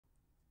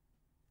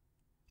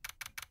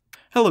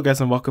Hello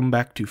guys and welcome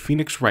back to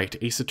Phoenix Wright,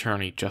 Ace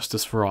Attorney,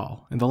 Justice for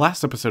All. In the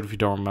last episode, if you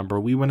don't remember,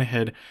 we went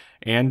ahead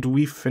and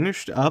we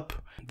finished up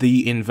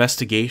the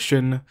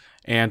investigation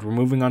and we're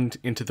moving on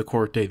into the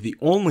court day. The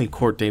only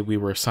court day we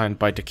were assigned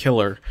by the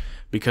killer,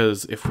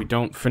 because if we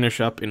don't finish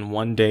up in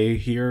one day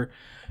here,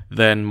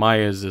 then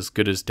Maya's as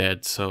good as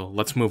dead. So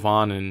let's move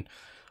on and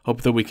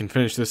hope that we can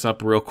finish this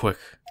up real quick.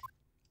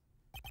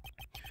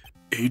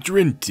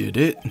 Adrian did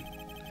it?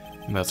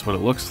 And that's what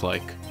it looks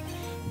like.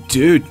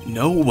 Dude,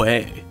 no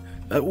way.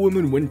 That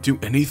woman wouldn't do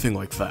anything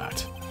like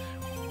that.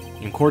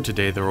 In court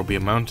today, there will be a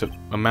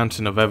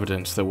mountain of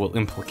evidence that will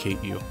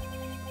implicate you.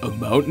 A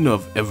mountain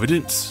of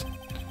evidence?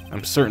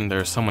 I'm certain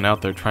there is someone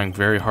out there trying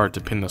very hard to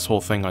pin this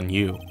whole thing on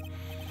you.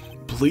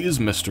 Please,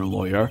 Mr.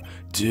 Lawyer.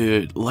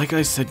 Dude, like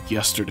I said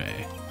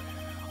yesterday,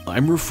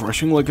 I'm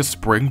refreshing like a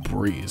spring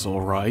breeze,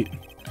 alright?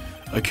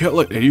 I can't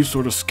let any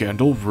sort of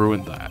scandal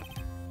ruin that.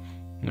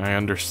 I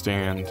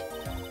understand.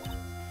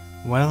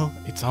 Well,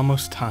 it's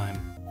almost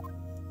time.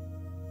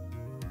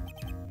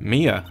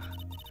 Mia,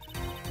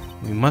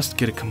 we must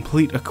get a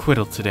complete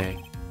acquittal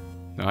today.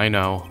 I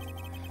know.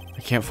 I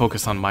can't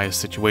focus on Maya's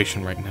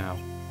situation right now.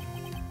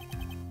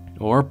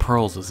 Or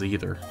Pearl's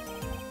either.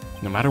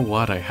 No matter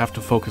what, I have to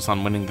focus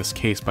on winning this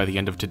case by the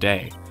end of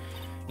today.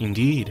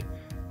 Indeed.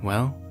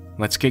 Well,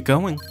 let's get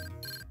going.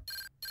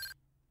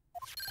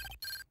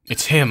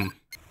 It's him.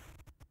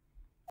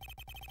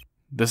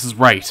 This is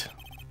Wright.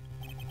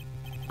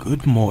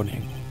 Good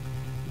morning.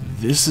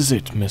 This is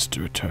it,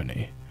 Mr.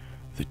 Attorney.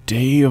 The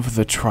day of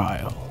the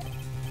trial.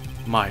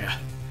 Maya.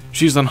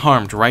 She's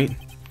unharmed, right?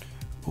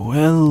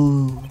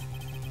 Well,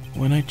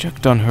 when I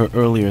checked on her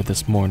earlier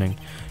this morning,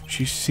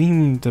 she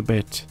seemed a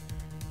bit,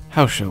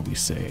 how shall we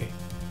say,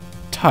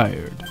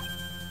 tired.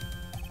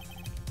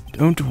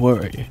 Don't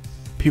worry,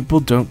 people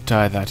don't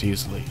die that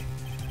easily.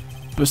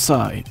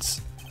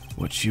 Besides,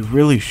 what you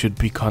really should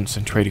be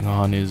concentrating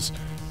on is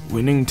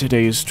winning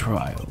today's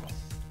trial.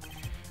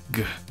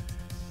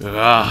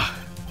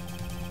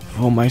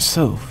 For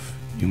myself,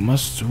 you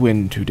must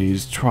win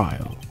today's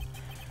trial,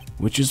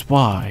 which is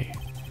why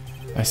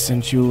I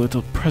sent you a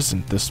little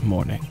present this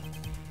morning.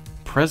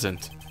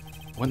 Present?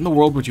 What in the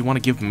world would you want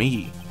to give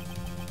me?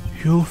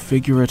 You'll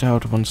figure it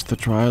out once the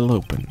trial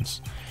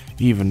opens,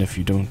 even if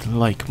you don't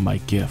like my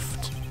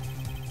gift.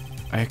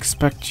 I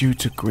expect you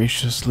to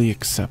graciously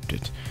accept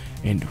it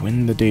and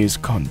win the day's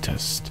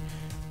contest,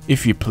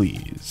 if you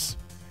please.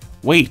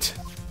 Wait!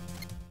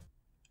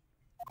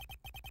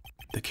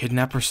 The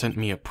kidnapper sent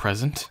me a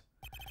present?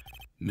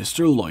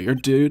 Mr. Lawyer,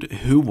 dude,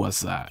 who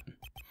was that?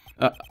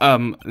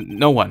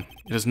 No one.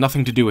 It has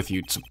nothing to do with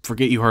you, so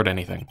forget you heard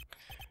anything.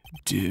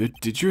 Dude,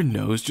 did your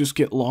nose just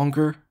get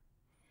longer?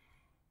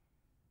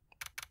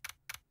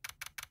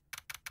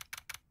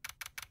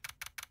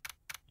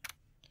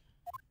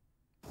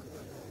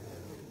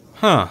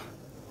 Huh.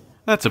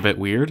 That's a bit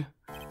weird.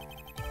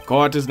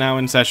 Court is now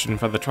in session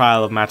for the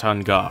trial of Matt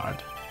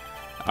Engarde.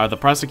 Are the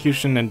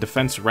prosecution and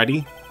defense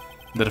ready?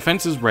 The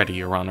defense is ready,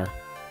 Your Honor.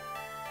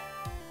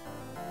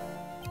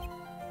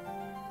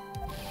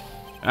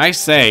 I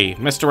say,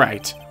 Mr.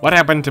 Wright, what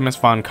happened to Miss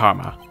Von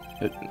Karma?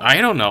 I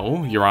don't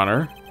know, Your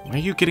Honor. Why are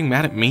you getting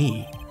mad at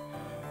me?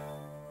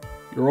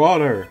 Your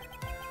Honor.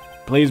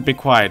 Please be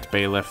quiet,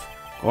 bailiff.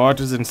 Court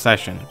is in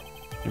session.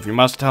 If you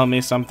must tell me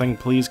something,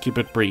 please keep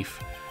it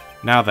brief.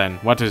 Now then,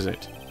 what is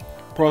it?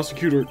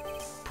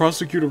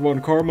 Prosecutor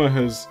Von Karma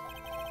has...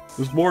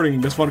 This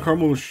morning, Miss Von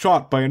Karma was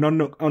shot by an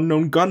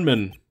unknown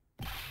gunman.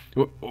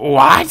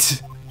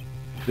 What?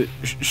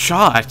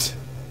 Shot?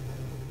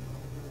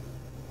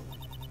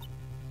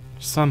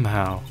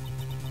 Somehow,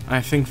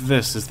 I think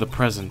this is the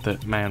present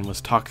that man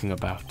was talking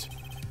about.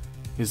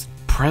 His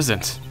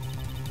present?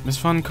 Miss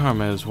Von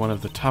Karma is one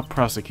of the top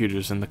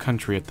prosecutors in the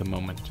country at the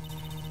moment.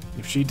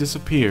 If she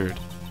disappeared,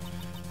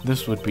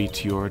 this would be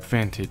to your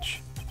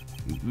advantage.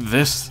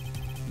 This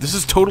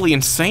is totally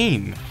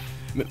insane!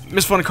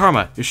 Miss Von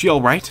Karma, is she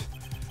alright?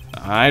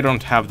 I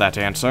don't have that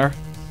answer.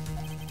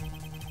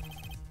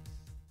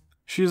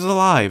 She is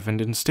alive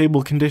and in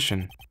stable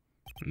condition.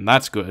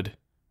 That's good.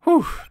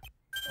 Whew.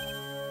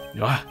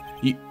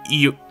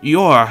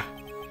 You're...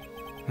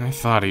 I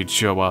thought he'd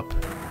show up.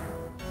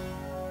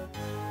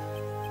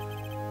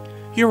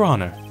 Your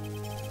Honor,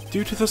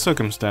 due to the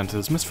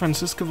circumstances, Miss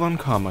Francisca Von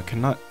Karma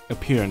cannot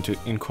appear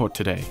in court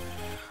today.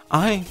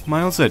 I,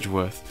 Miles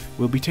Edgeworth,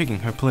 will be taking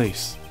her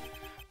place.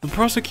 The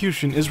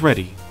prosecution is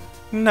ready,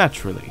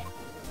 naturally.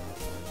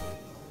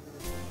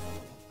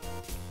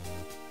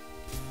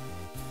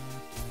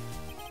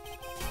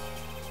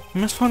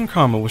 Miss Von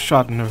Karma was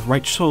shot in her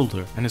right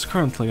shoulder and is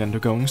currently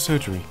undergoing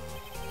surgery.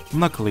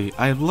 Luckily,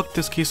 I have looked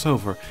this case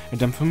over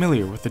and am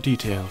familiar with the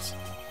details.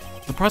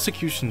 The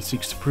prosecution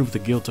seeks to prove the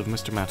guilt of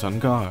Mr. Matt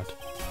Engarde.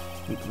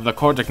 The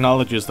court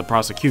acknowledges the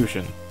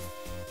prosecution.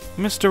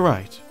 Mr.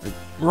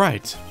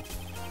 Wright,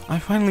 I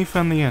finally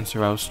found the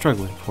answer I was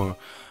struggling for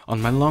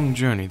on my long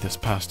journey this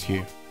past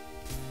year.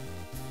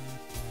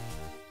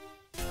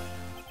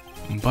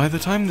 By the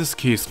time this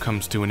case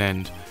comes to an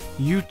end,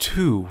 you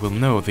too will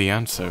know the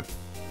answer.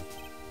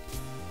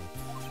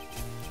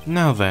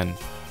 Now then,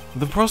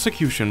 The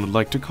prosecution would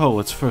like to call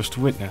its first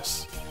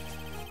witness.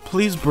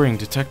 Please bring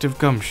Detective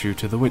Gumshoe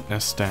to the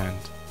witness stand.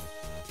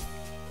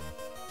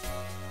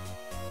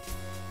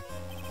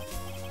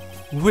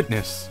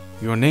 Witness,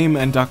 your name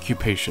and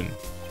occupation.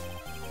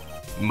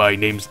 My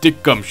name's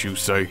Dick Gumshoe,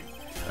 sir.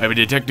 I'm a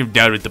detective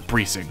down at the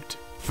precinct.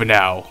 For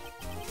now.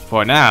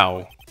 For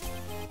now?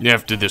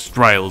 After this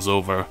trial's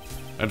over,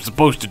 I'm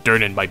supposed to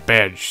turn in my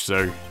badge,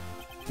 sir.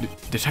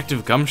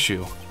 Detective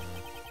Gumshoe?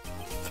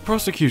 The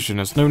prosecution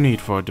has no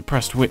need for a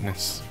depressed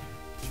witness.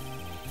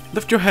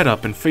 Lift your head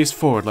up and face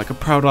forward like a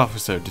proud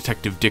officer,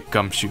 Detective Dick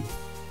Gumshoe.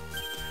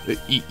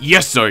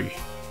 Yes, sir.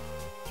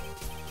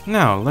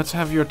 Now, let's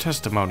have your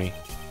testimony.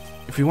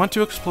 If we want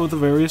to explore the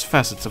various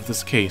facets of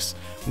this case,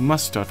 we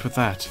must start with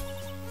that.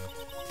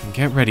 And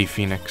get ready,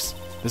 Phoenix.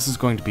 This is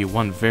going to be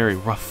one very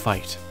rough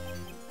fight.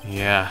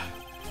 Yeah,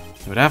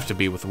 it would have to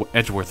be with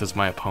Edgeworth as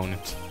my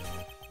opponent.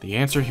 The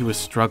answer he was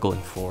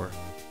struggling for.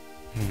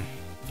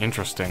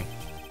 Interesting.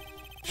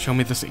 Show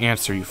me this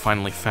answer you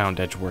finally found,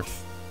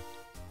 Edgeworth.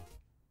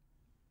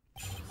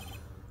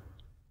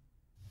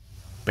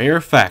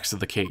 Bare facts of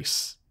the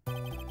case.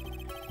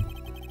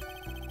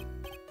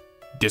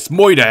 This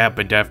murder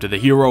happened after the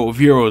Hero of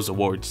Heroes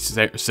Awards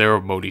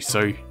ceremony,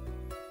 sir.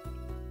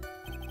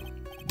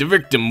 The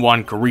victim,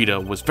 Juan Carita,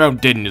 was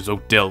found dead in his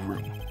hotel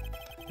room.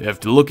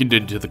 After looking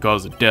into the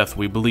cause of death,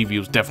 we believe he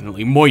was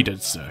definitely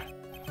murdered, sir.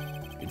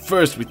 At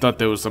first, we thought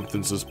there was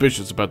something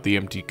suspicious about the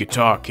empty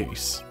guitar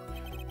case.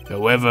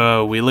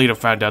 However, we later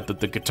found out that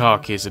the guitar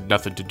case had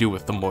nothing to do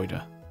with the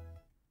murder.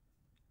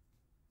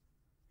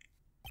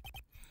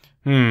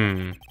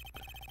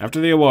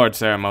 After the award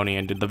ceremony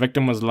ended, the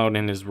victim was alone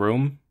in his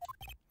room?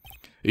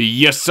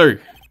 Yes,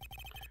 sir.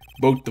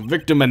 Both the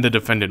victim and the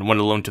defendant went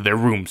alone to their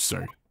rooms,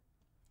 sir.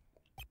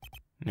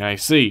 I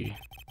see.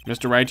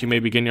 Mr. Wright, you may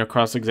begin your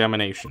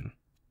cross-examination.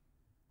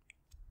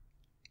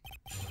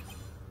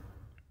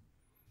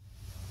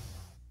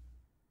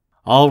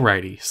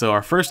 Alrighty, so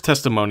our first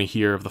testimony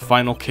here of the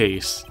final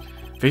case,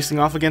 facing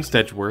off against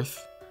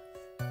Edgeworth.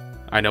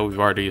 I know we've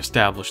already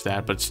established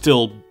that, but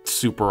still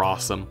super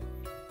awesome.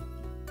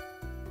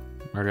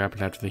 Murder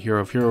happened after the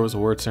Hero of Heroes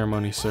award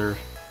ceremony, sir.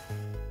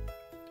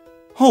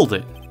 Hold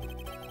it!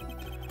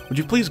 Would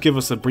you please give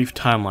us a brief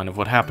timeline of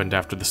what happened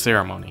after the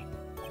ceremony?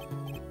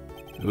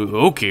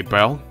 Okay,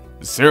 pal.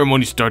 The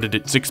ceremony started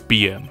at 6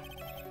 p.m.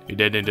 It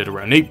then ended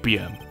around 8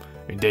 p.m.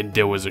 And then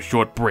there was a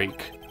short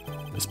break.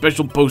 A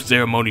special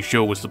post-ceremony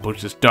show was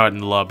supposed to start in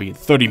the lobby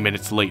 30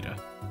 minutes later.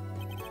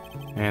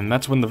 And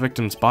that's when the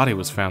victim's body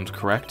was found,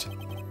 correct?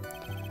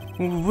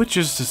 Which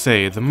is to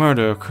say, the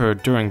murder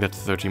occurred during that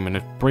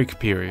 30-minute break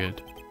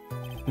period.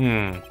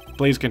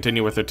 Please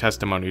continue with your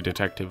testimony,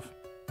 Detective.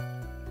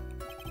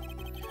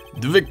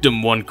 The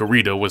victim, Juan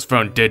Carita, was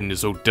found dead in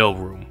his hotel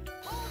room.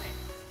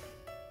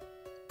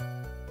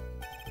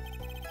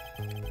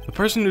 The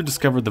person who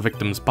discovered the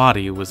victim's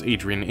body was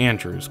Adrian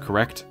Andrews,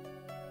 correct?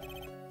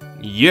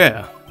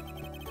 Yeah.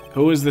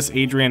 Who is this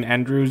Adrian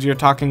Andrews you're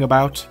talking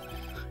about?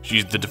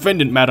 She's the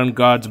defendant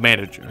Engarde's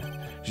manager.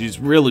 She's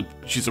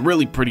a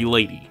really pretty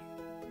lady.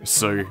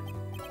 So...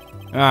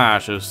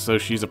 so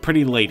she's a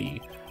pretty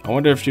lady. I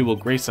wonder if she will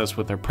grace us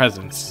with her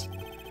presence.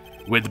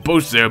 When the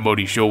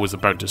post-ceremony show was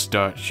about to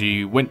start,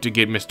 she went to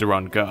get Mr.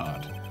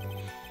 Engarde.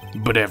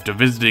 But after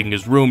visiting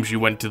his room, she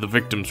went to the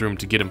victim's room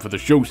to get him for the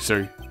show,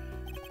 sir.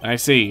 I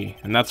see,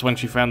 and that's when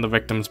she found the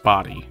victim's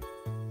body.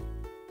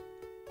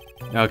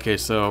 Okay,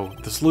 so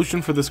the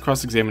solution for this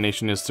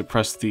cross-examination is to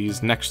press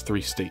these next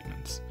three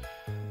statements.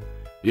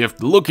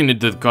 After looking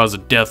into the cause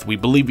of death, we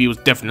believe he was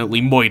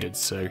definitely murdered,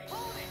 sir.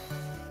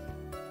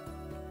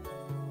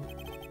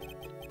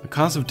 The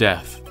cause of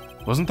death?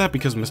 Wasn't that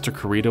because Mr.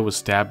 Carita was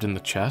stabbed in the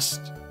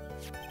chest?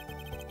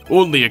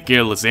 Only a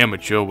careless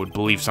amateur would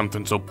believe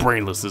something so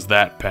brainless as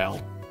that,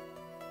 pal.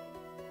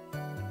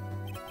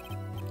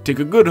 Take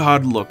a good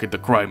hard look at the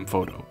crime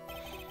photo.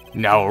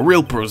 Now a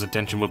real pro's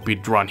attention would be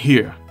drawn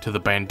here, to the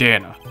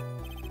bandana.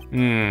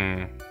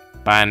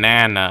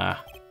 Banana.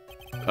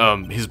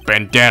 His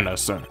bandana,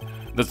 sir.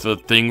 That's the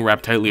thing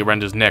wrapped tightly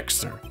around his neck,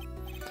 sir.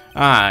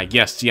 Ah,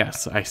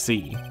 yes, I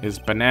see. His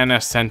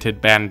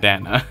banana-scented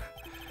bandana.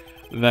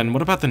 Then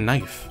what about the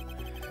knife?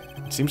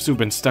 It seems to have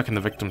been stuck in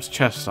the victim's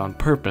chest on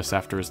purpose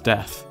after his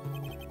death.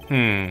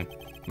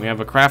 We have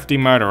a crafty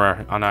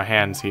murderer on our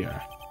hands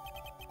here.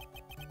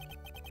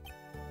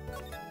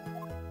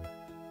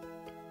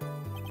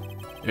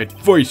 At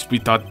first, we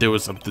thought there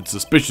was something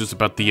suspicious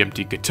about the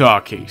empty guitar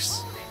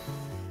case.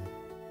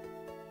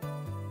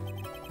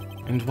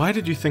 And why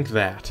did you think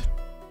that?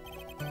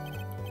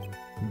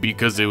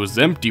 Because it was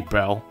empty,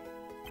 pal.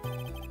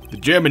 The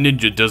German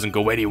ninja doesn't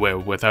go anywhere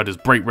without his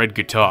bright red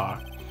guitar,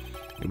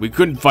 and we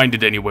couldn't find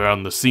it anywhere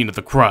on the scene of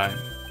the crime.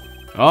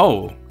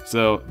 Oh,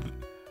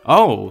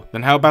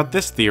 then how about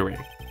this theory?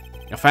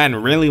 A fan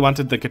really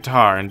wanted the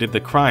guitar and did the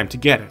crime to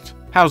get it.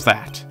 How's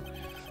that?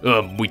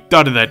 We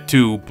thought of that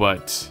too,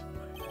 but...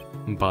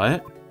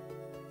 But?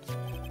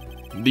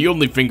 The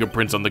only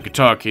fingerprints on the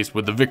guitar case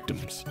were the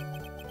victims.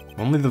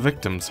 Only the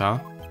victims, huh?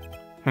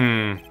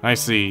 I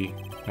see.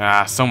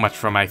 So much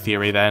for my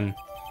theory then.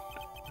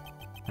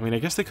 I mean, I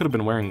guess they could have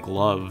been wearing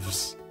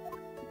gloves.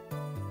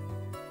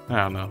 I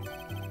don't know.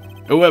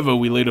 However,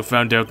 we later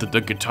found out that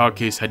the guitar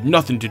case had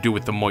nothing to do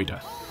with the murder.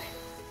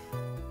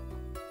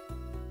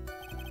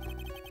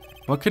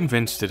 What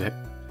convinced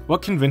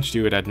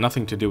you it had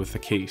nothing to do with the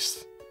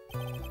case?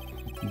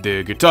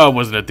 The guitar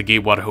wasn't at the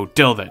Gatewater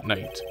Hotel that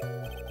night.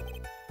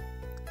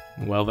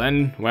 Well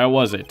then, where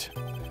was it?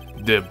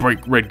 The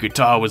bright red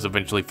guitar was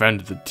eventually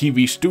found at the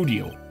TV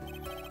studio.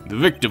 The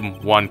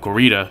victim, Juan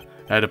Corrida,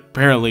 had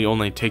apparently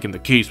only taken the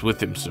case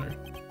with him, sir.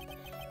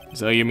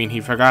 So you mean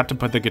he forgot to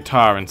put the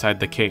guitar inside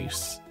the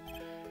case?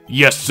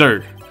 Yes,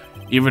 sir.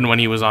 Even when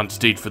he was on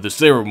stage for the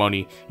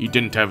ceremony, he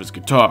didn't have his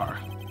guitar.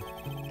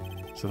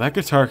 So that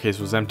guitar case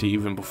was empty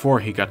even before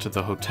he got to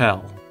the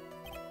hotel.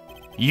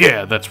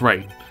 Yeah, that's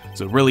right.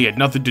 So it really had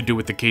nothing to do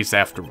with the case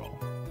after all.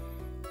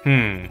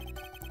 I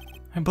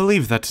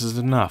believe that is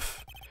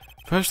enough.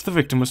 First, the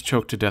victim was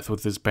choked to death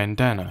with his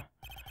bandana.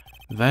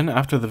 Then,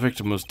 after the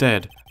victim was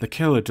dead, the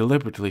killer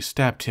deliberately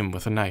stabbed him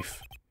with a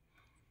knife.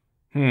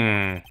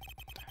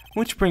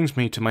 Which brings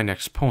me to my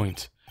next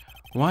point.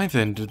 Why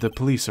then did the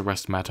police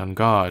arrest Matt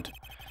Engarde?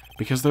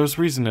 Because there was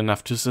reason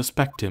enough to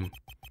suspect him.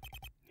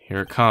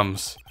 Here it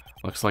comes.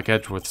 Looks like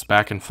Edgeworth's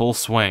back in full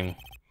swing.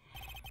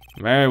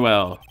 Very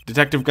well.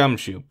 Detective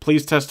Gumshoe,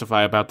 please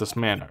testify about this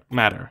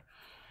matter.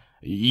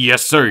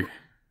 Yes, sir.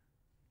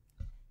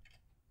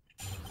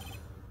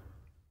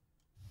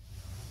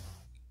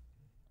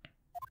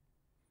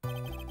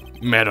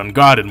 Matt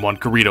Engarde and Juan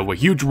Corrida were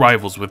huge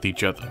rivals with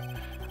each other.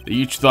 They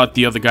each thought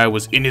the other guy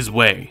was in his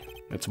way.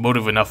 That's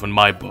motive enough in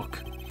my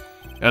book.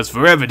 As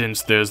for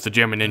evidence, there's the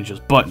German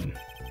Ninja's button.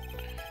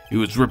 It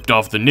was ripped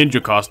off the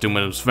ninja costume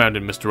when it was found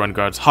in Mr.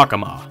 Engarde's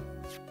hakama.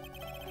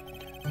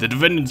 The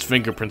defendant's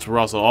fingerprints were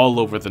also all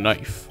over the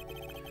knife.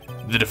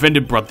 The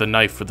defendant brought the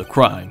knife for the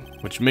crime,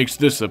 which makes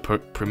this a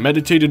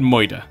premeditated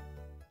murder.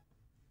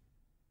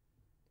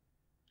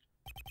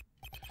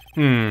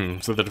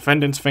 So the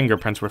defendant's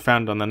fingerprints were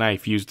found on the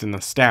knife used in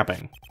the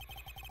stabbing.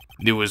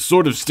 It was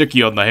sort of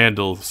sticky on the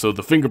handle, so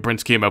the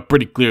fingerprints came out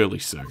pretty clearly,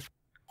 sir.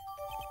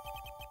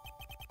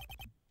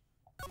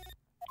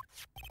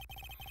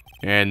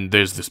 And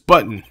there's this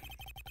button.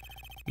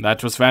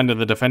 That was found in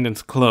the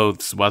defendant's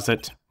clothes, was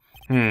it?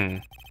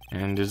 And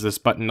is this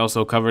button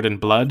also covered in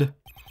blood?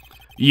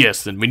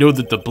 Yes, and we know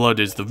that the blood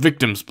is the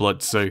victim's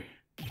blood, sir.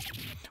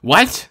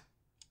 What?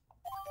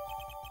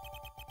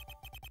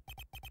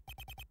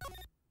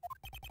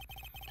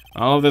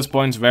 All of this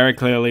points very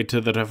clearly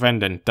to the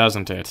defendant,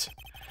 doesn't it?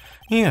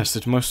 Yes,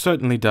 it most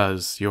certainly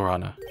does, Your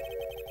Honor.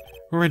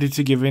 Ready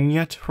to give in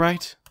yet,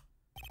 Wright?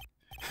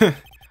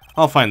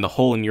 I'll find the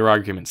hole in your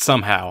argument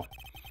somehow.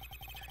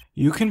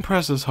 You can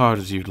press as hard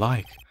as you'd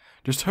like.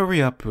 Just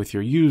hurry up with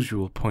your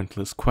usual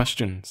pointless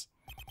questions.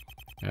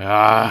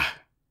 Ah.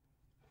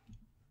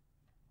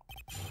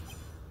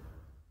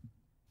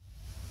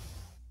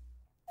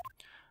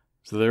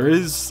 So there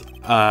is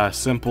a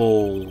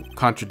simple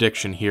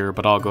contradiction here,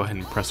 but I'll go ahead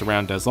and press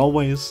around as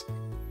always.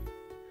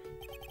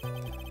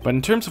 But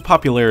in terms of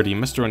popularity,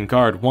 Mr.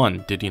 Engarde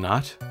won, did he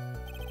not?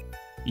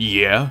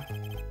 Yeah,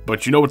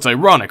 but you know what's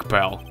ironic,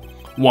 pal?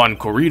 Juan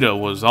Corrida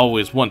was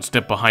always one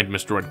step behind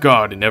Mr.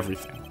 Engarde in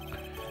everything.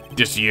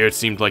 This year it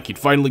seemed like he'd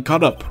finally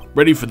caught up,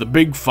 ready for the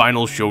big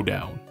final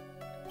showdown.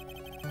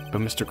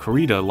 But Mr.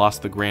 Corrida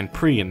lost the Grand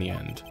Prix in the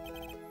end.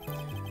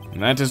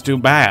 And that is too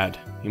bad.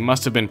 He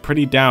must have been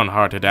pretty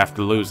downhearted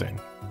after losing.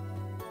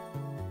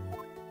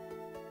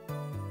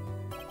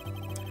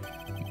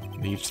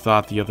 They each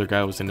thought the other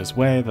guy was in his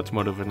way. That's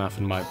motive enough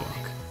in my book.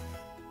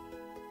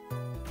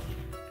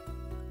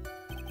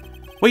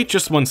 Wait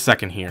just 1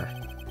 second here.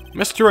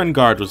 Mr.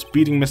 Engarde was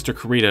beating Mr.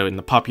 Corrida in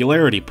the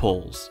popularity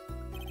polls.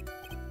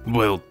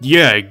 Well,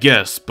 yeah, I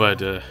guess,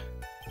 but,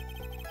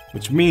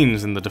 Which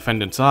means, in the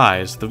defendant's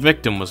eyes, the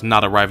victim was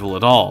not a rival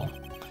at all.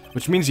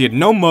 Which means he had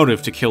no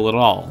motive to kill at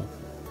all.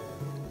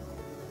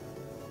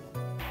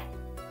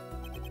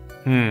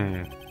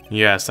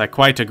 Yes, I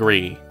quite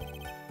agree.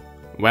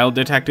 Well,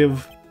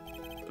 Detective?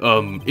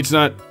 It's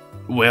not...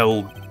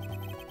 well...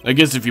 I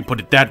guess if you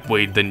put it that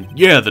way, then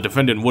yeah, the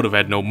defendant would have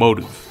had no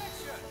motive.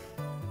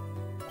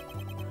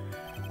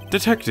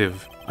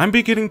 Detective, I'm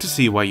beginning to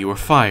see why you were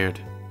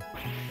fired.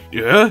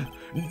 Yeah?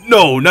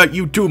 No, not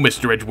you too,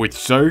 Mr. Edgeworth,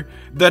 sir.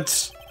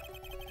 That's...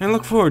 I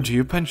look forward to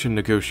your pension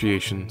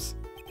negotiations.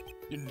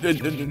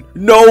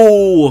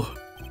 No!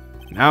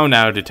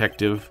 Now,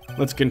 Detective,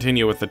 let's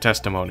continue with the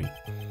testimony.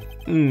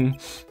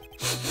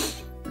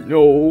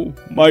 No,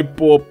 my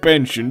poor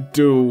pension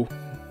too.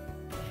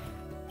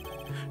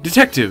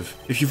 Detective,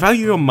 if you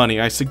value your money,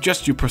 I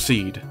suggest you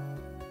proceed.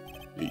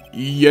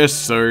 Yes,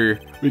 sir.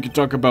 We can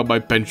talk about my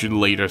pension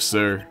later,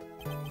 sir.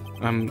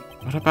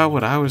 What about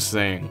what I was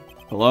saying?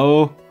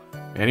 Hello?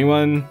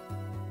 Anyone?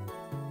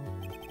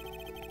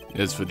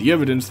 As for the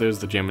evidence, there's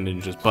the Jammin'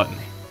 Ninja's button.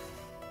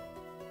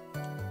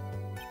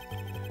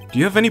 Do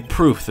you have any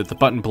proof that the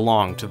button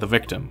belonged to the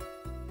victim?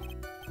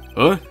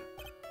 Huh?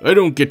 I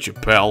don't get you,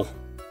 pal.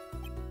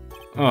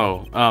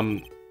 Oh,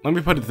 let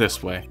me put it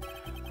this way.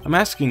 I'm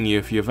asking you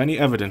if you have any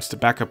evidence to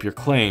back up your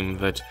claim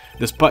that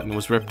this button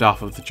was ripped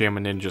off of the Jamma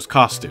Ninja's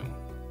costume.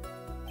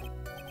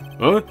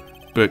 Huh?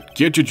 But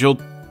can't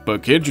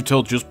you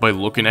tell just by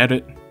looking at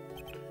it?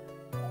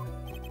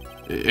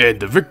 And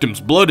the victim's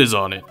blood is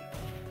on it.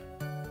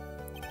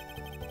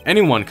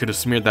 Anyone could have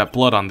smeared that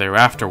blood on there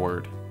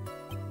afterward.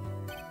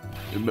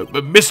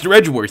 Mr.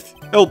 Edgeworth,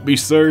 help me,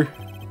 sir.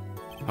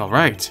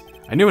 Alright,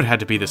 I knew it had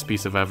to be this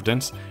piece of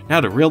evidence.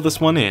 Now to reel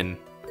this one in.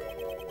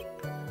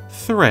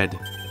 Thread.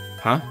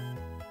 Huh?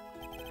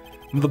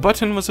 The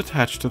button was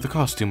attached to the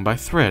costume by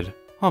thread,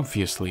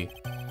 obviously.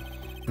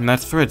 And that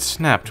thread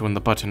snapped when the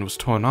button was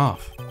torn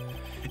off.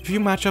 If you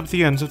match up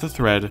the ends of the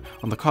thread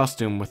on the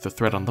costume with the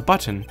thread on the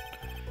button,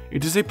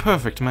 it is a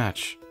perfect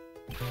match.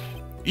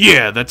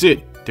 Yeah, that's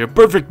it. They're a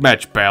perfect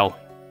match, pal.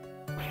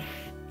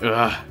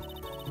 Ugh.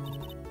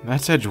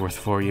 That's Edgeworth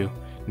for you.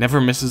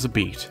 Never misses a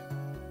beat.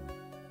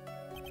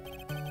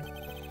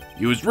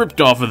 He was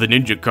ripped off of the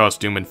ninja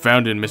costume and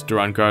found in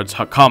Mr. Engarde's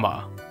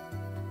hakama.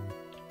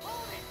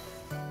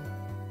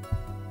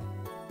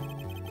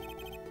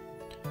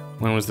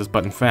 When was this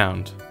button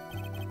found?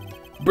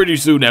 Pretty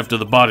soon after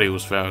the body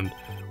was found.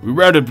 We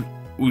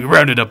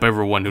rounded up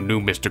everyone who knew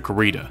Mr.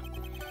 Kurita.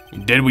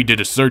 And then we did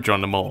a search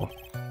on them all.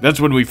 That's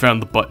when we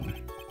found the button.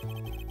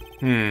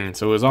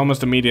 So it was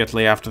almost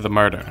immediately after the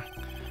murder.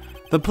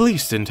 The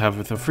police didn't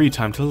have the free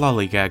time to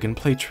lollygag and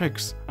play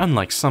tricks,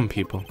 unlike some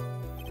people.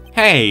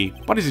 Hey,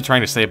 what is he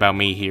trying to say about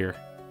me here?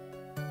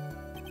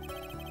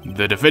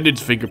 The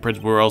defendant's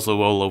fingerprints were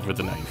also all over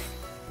the knife.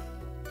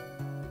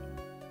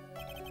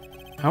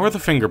 How are the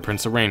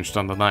fingerprints arranged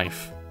on the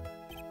knife?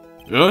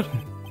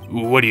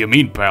 What do you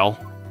mean, pal?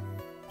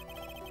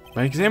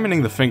 By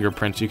examining the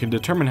fingerprints, you can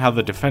determine how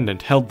the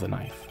defendant held the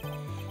knife.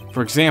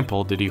 For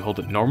example, did he hold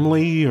it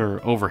normally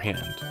or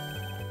overhand?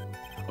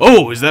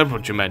 Oh, is that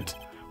what you meant?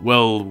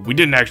 Well, we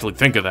didn't actually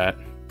think of that.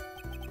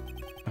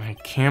 I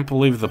can't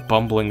believe the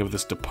bumbling of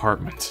this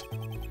department.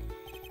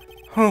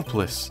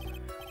 Hopeless.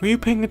 Were you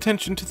paying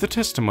attention to the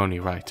testimony,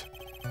 Wright?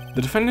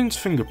 The defendant's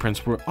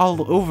fingerprints were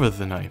all over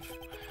the knife.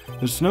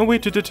 There's no way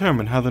to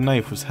determine how the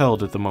knife was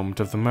held at the moment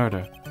of the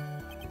murder.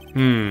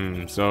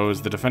 So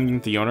is the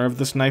defendant the owner of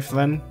this knife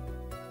then?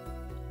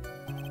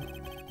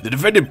 The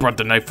defendant brought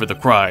the knife for the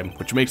crime,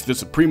 which makes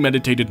this a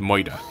premeditated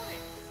murder.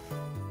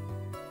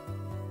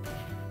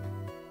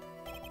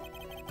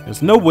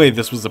 There's no way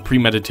this was a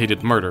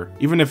premeditated murder,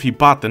 even if he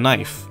bought the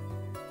knife.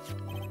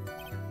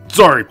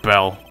 Sorry,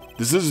 pal.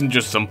 This isn't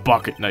just some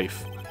pocket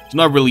knife. It's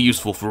not really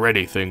useful for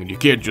anything, and you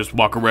can't just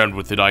walk around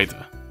with it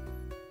either.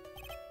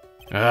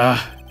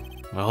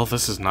 Well,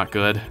 this is not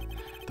good.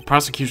 The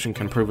prosecution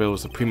can prove it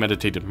was a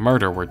premeditated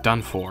murder we're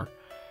done for.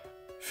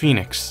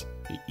 Phoenix,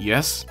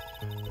 yes?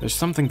 There's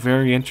something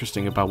very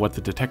interesting about what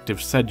the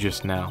detective said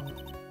just now.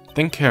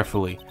 Think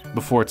carefully,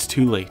 before it's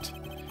too late.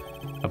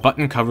 A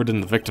button covered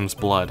in the victim's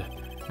blood,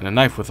 and a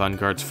knife with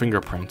Engarde's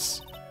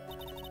fingerprints.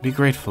 Be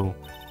grateful.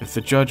 If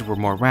the judge were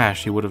more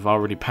rash, he would have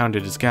already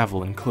pounded his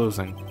gavel in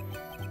closing.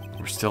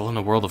 We're still in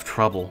a world of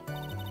trouble.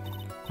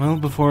 Well,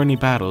 before any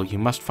battle, you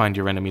must find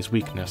your enemy's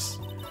weakness.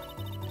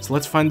 So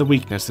let's find the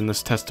weakness in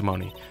this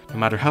testimony, no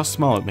matter how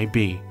small it may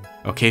be.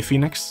 Okay,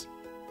 Phoenix?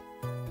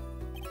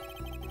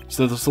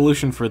 So the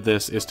solution for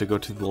this is to go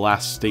to the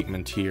last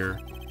statement here.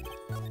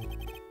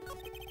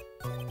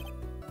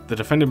 The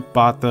defendant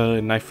bought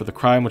the knife for the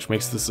crime, which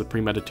makes this a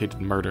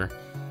premeditated murder.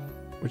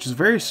 Which is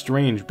very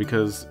strange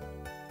because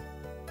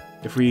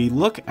if we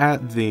look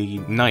at the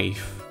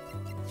knife,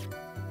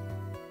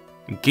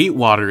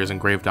 Gatewater is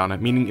engraved on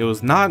it, meaning it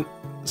was not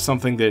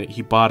something that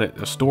he bought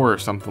at a store or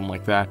something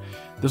like that.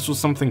 This was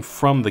something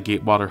from the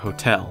Gatewater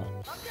Hotel.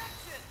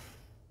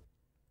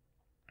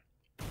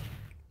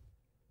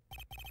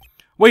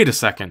 Wait a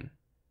second.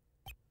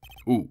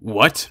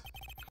 What?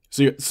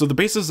 So the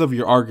basis of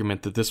your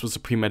argument that this was a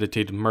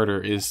premeditated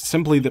murder is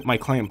simply that my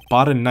client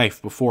bought a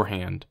knife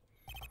beforehand.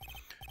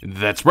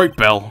 That's right,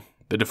 pal.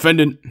 The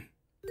defendant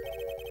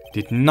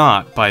did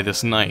not buy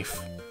this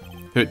knife.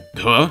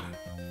 Huh?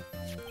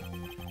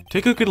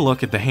 Take a good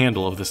look at the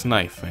handle of this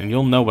knife, and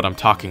you'll know what I'm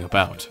talking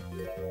about.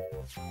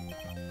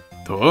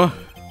 Huh?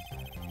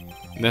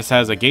 This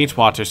has a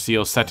Gatewater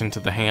seal set into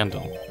the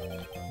handle.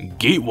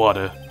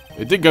 Gatewater?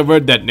 I think I've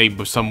heard that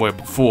name somewhere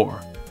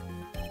before.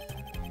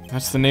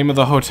 That's the name of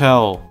the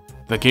hotel.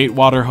 The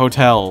Gatewater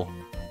Hotel.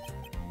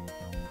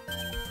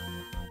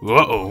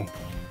 Uh-oh.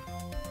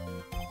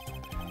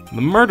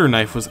 The murder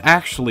knife was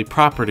actually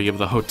property of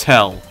the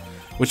hotel,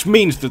 which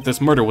means that this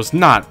murder was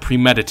not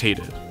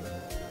premeditated.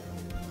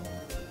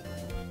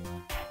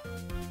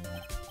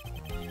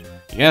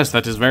 Yes,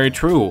 that is very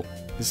true.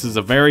 This is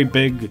a very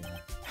big...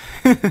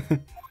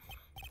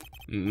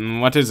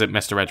 What is it,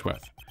 Mr.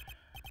 Edgeworth?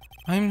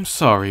 I'm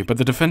sorry, but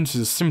the defense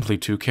is simply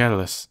too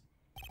careless.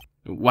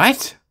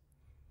 What?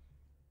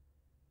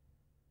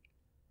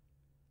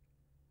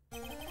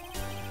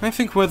 I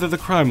think whether the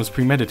crime was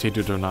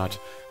premeditated or not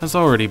has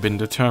already been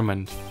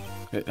determined.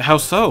 How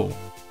so?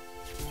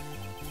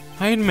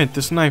 I admit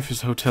this knife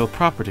is hotel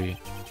property.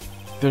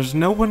 There's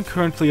no one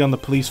currently on the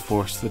police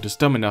force that is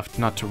dumb enough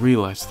not to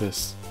realize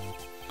this.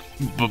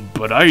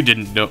 But I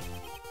didn't know.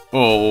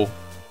 Oh.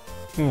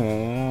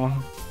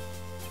 Aww.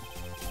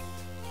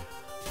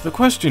 The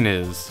question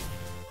is,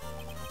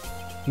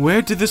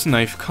 where did this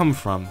knife come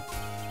from?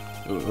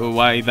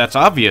 Why, that's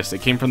obvious.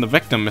 It came from the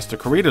victim, Mr.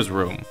 Kurita's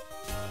room.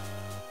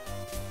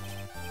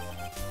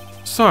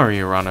 Sorry,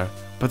 Your Honor,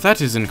 but that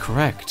is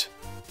incorrect.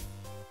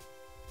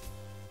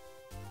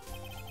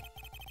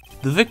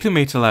 The victim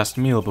ate a last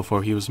meal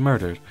before he was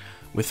murdered.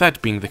 With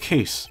that being the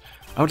case,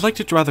 I would like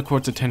to draw the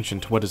court's attention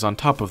to what is on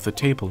top of the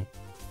table.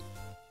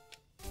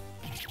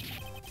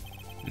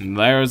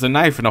 There's a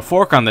knife and a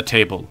fork on the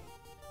table.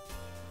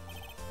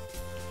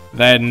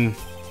 Then,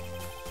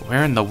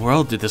 where in the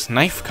world did this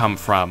knife come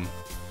from?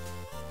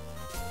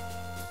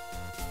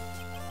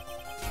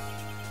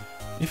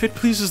 If it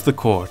pleases the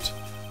court,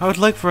 I would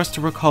like for us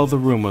to recall the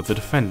room of the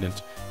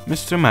defendant,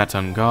 Mr. Matt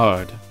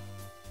Engarde.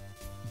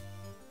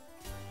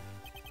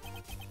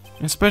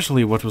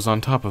 Especially what was on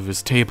top of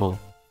his table.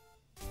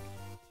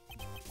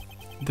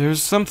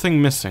 There's something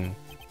missing.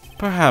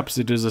 Perhaps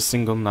it is a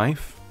single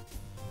knife?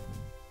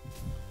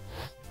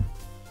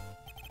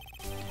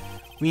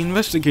 We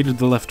investigated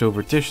the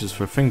leftover dishes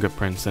for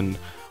fingerprints, and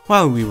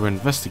while we were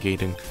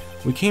investigating,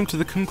 we came to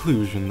the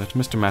conclusion that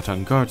Mr. Matt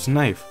Engarde's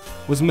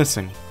knife was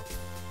missing.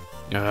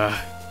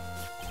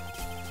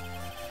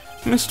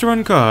 Mr.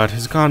 Engarde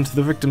has gone to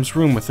the victim's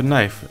room with the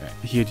knife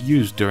he had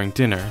used during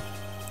dinner.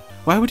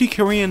 Why would he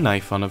carry a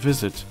knife on a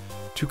visit?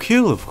 To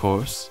kill, of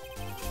course.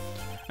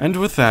 And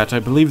with that, I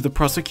believe the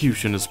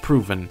prosecution has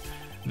proven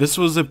this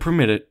was a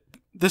premeditated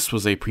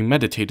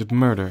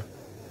murder.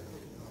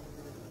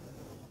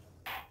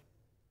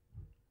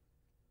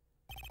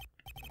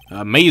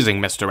 Amazing,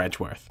 Mr.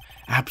 Edgeworth.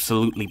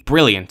 Absolutely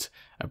brilliant.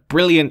 A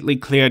brilliantly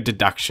clear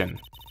deduction.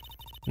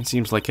 It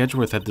seems like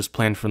Edgeworth had this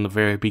plan from the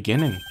very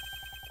beginning.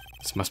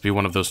 This must be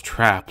one of those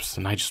traps,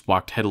 and I just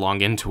walked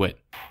headlong into it.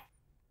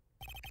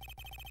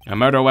 A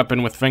murder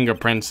weapon with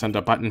fingerprints and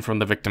a button from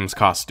the victim's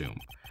costume.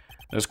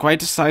 There's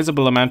quite a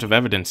sizable amount of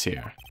evidence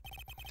here.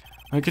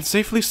 I could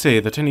safely say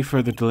that any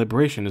further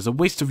deliberation is a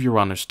waste of Your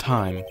Honor's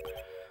time.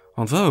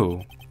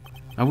 Although,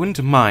 I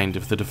wouldn't mind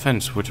if the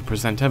defense were to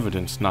present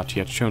evidence not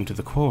yet shown to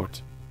the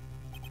court.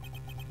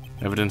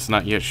 Evidence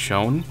not yet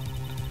shown?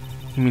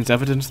 He means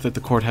evidence that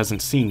the court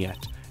hasn't seen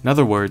yet. In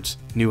other words,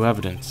 new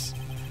evidence.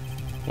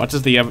 What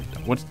does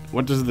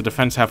the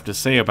defense have to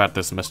say about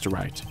this, Mr.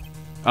 Wright?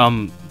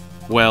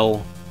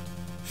 Well,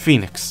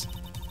 Phoenix,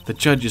 the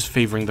judge is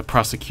favoring the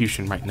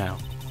prosecution right now.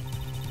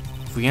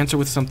 If we answer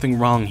with something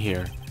wrong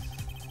here,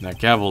 that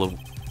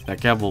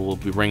gavel will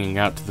be ringing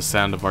out to the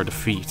sound of our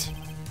defeat.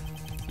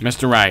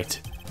 Mr. Wright,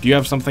 do you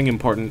have something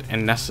important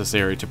and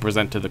necessary to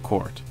present to the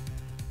court?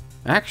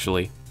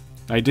 Actually,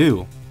 I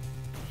do.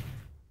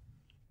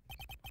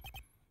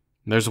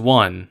 There's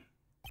one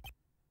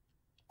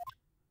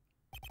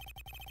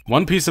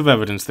piece of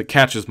evidence that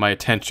catches my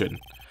attention.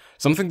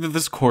 Something that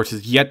this court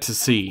has yet to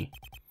see.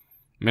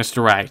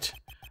 Mr. Wright,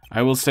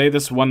 I will say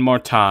this one more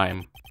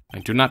time. I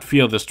do not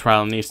feel this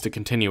trial needs to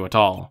continue at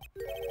all.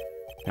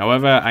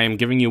 However, I am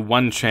giving you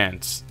one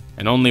chance,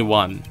 and only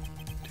one.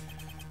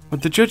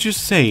 What the judge is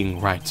saying,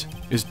 Wright,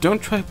 is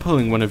don't try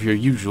pulling one of your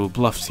usual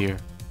bluffs here.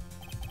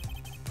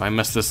 If I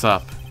mess this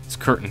up, it's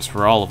curtains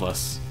for all of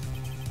us.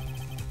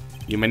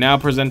 You may now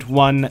present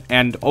one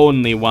and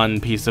only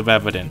one piece of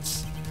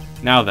evidence.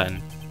 Now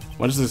then,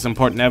 what is this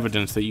important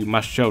evidence that you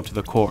must show to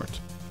the court?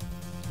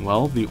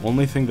 Well, the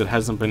only thing that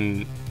hasn't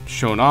been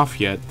shown off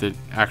yet that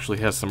actually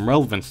has some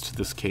relevance to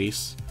this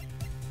case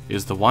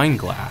is the wine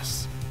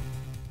glass.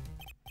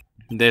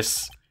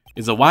 This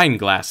is a wine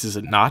glass, is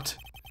it not?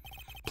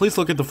 Please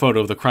look at the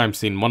photo of the crime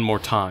scene one more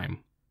time.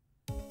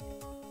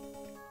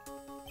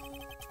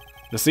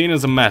 The scene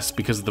is a mess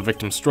because of the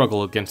victim's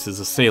struggle against his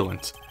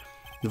assailant.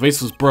 The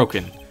vase was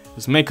broken,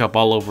 his makeup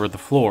all over the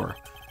floor.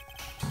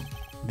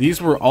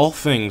 These were all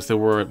things that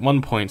were at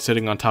one point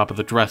sitting on top of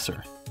the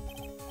dresser.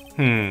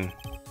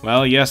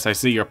 Well, yes, I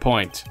see your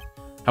point.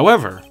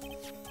 However,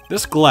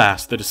 this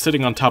glass that is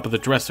sitting on top of the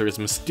dresser is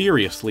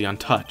mysteriously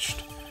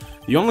untouched.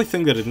 The only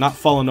thing that had not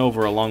fallen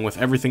over along with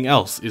everything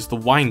else is the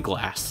wine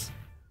glass.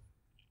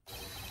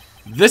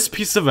 This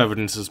piece of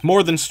evidence is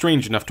more than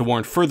strange enough to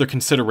warrant further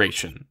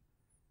consideration.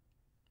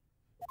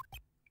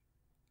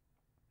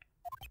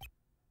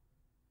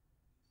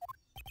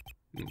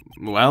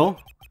 Well,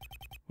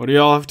 what do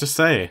you all have to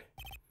say?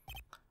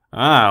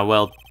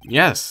 Well,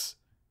 yes.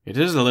 It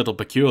is a little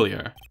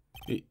peculiar.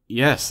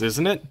 Yes,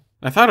 isn't it?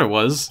 I thought it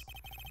was.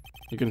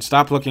 You can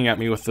stop looking at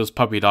me with those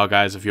puppy dog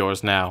eyes of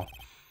yours now.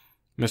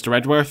 Mr.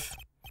 Edgeworth?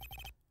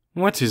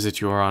 What is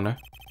it, Your Honor?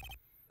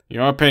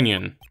 Your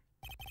opinion.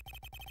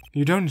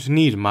 You don't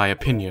need my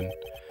opinion,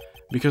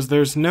 because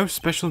there's no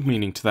special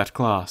meaning to that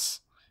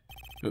glass.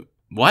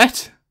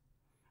 What?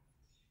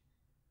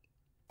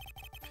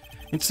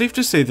 It's safe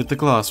to say that the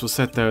glass was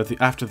set there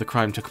after the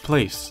crime took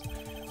place,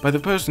 by the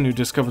person who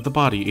discovered the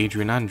body,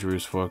 Adrian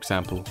Andrews, for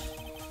example.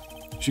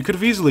 She could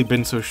have easily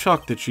been so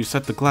shocked that she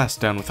set the glass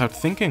down without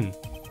thinking.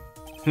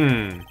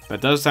 That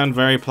does sound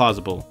very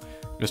plausible.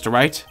 Mr.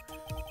 Wright,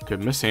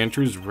 could Miss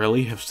Andrews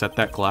really have set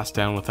that glass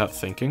down without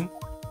thinking?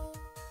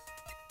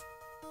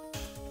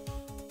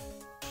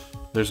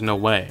 there's no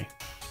way.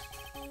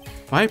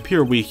 If I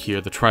appear weak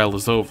here, the trial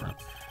is over.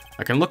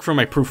 I can look for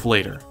my proof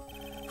later.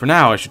 For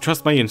now, I should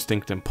trust my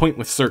instinct and point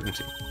with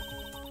certainty.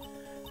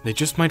 They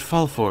just might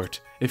fall for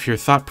it, if you're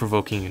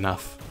thought-provoking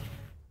enough.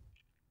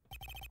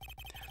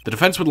 The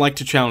defense would like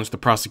to challenge the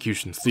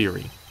prosecution's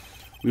theory.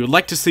 We would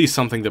like to see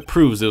something that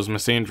proves it was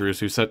Miss Andrews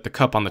who set the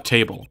cup on the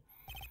table.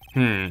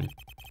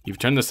 You've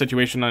turned the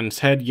situation on its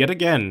head yet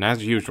again,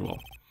 as usual.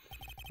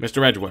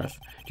 Mr. Edgeworth,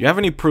 do you have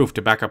any proof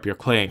to back up your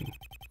claim?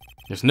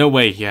 There's no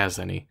way he has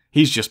any.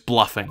 He's just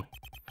bluffing.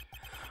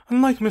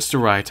 Unlike Mr.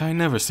 Wright, I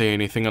never say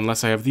anything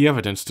unless I have the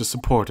evidence to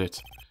support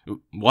it.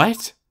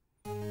 What?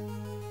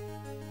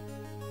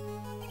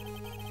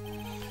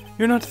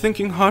 You're not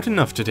thinking hard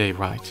enough today,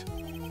 Wright.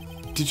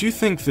 Did you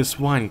think this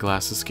wine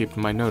glass escaped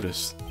my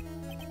notice?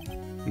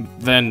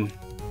 Then...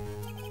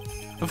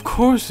 Of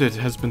course it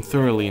has been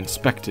thoroughly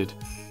inspected.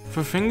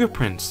 For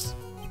fingerprints.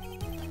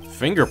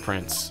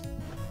 Fingerprints?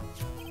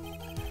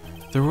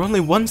 There were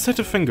only one set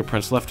of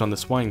fingerprints left on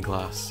this wine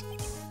glass.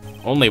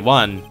 Only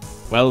one?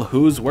 Well,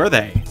 whose were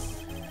they?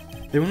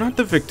 They were not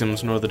the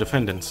victims nor the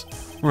defendants.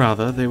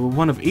 Rather, they were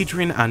one of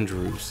Adrian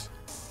Andrews.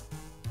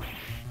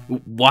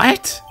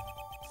 What?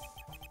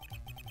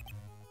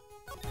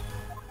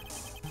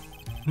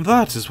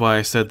 That is why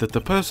I said that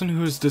the person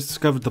who has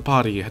discovered the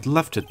body had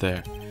left it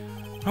there.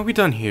 Are we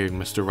done here,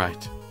 Mr.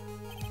 Wright?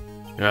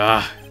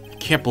 I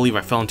can't believe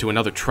I fell into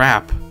another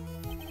trap.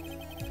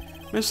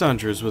 Miss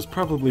Andrews was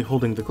probably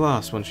holding the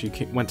glass when she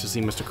went to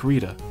see Mr.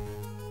 Kurita.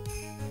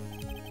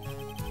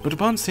 But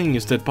upon seeing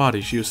his dead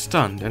body, she was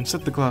stunned and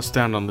set the glass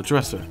down on the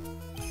dresser.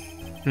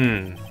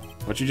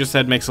 What you just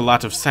said makes a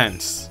lot of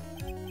sense.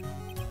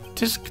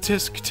 Tisk,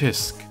 tisk,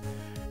 tisk.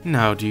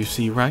 Now do you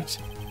see, Wright?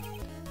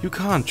 You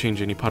can't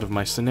change any part of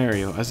my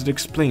scenario, as it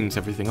explains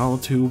everything all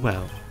too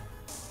well.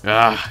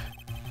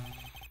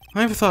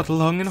 I've thought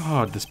long and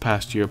hard this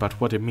past year about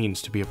what it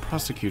means to be a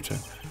prosecutor.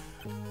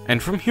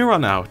 And from here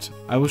on out,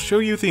 I will show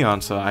you the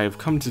answer I have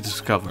come to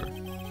discover.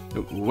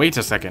 Wait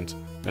a second,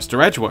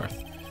 Mr.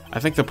 Edgeworth. I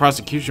think the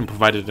prosecution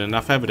provided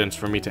enough evidence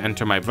for me to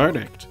enter my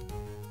verdict.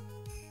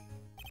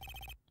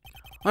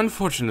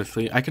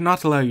 Unfortunately, I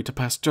cannot allow you to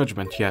pass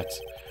judgment yet.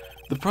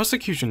 The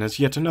prosecution has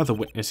yet another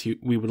witness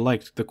we would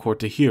like the court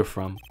to hear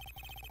from.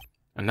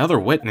 Another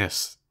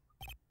witness?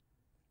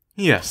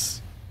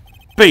 Yes.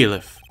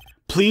 Bailiff,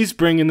 please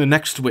bring in the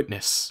next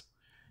witness.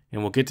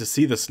 And we'll get to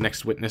see this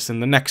next witness in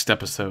the next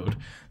episode.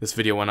 This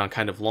video went on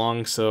kind of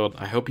long, so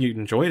I hope you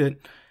enjoyed it.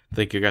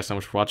 Thank you guys so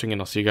much for watching,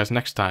 and I'll see you guys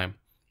next time.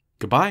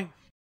 Goodbye.